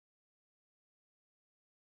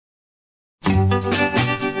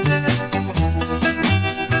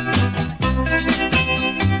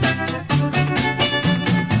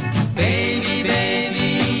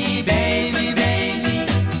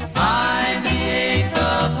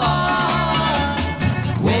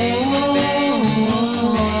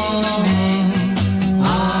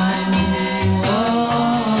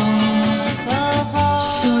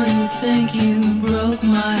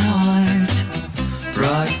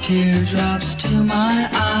teardrops to my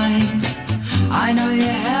eyes. I know you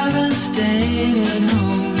haven't stayed at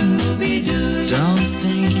home. Don't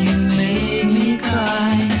think you made me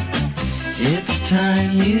cry. It's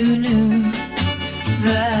time you knew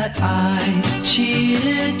that I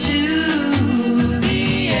cheated too.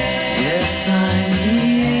 Yes, I'm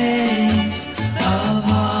the ace of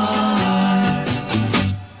hearts.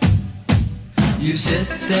 You sit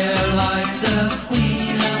there like the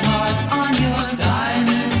queen of hearts on your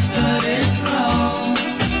diamond-studded throne.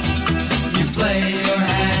 You play your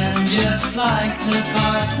hand just like the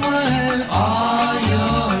cards were all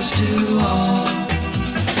yours to own.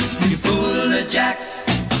 You fool the jacks,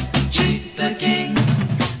 cheat the kings,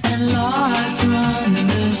 and lie from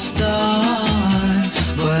the start.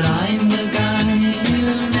 But I'm the guy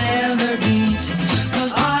you'll never beat,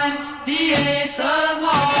 'cause I'm the ace of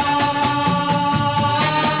hearts.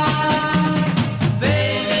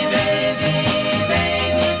 Baby, baby,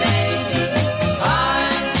 baby, baby,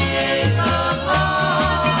 I'm the ace of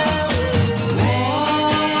hearts.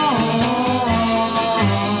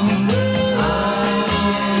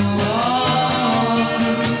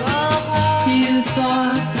 You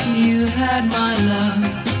thought you had my love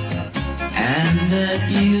and that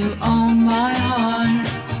you own my heart.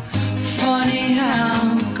 Funny how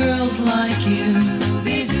girls like you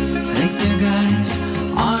think their guys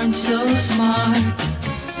aren't so smart.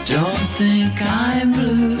 Don't think I'm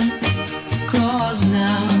blue, 'cause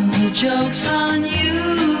now the joke's on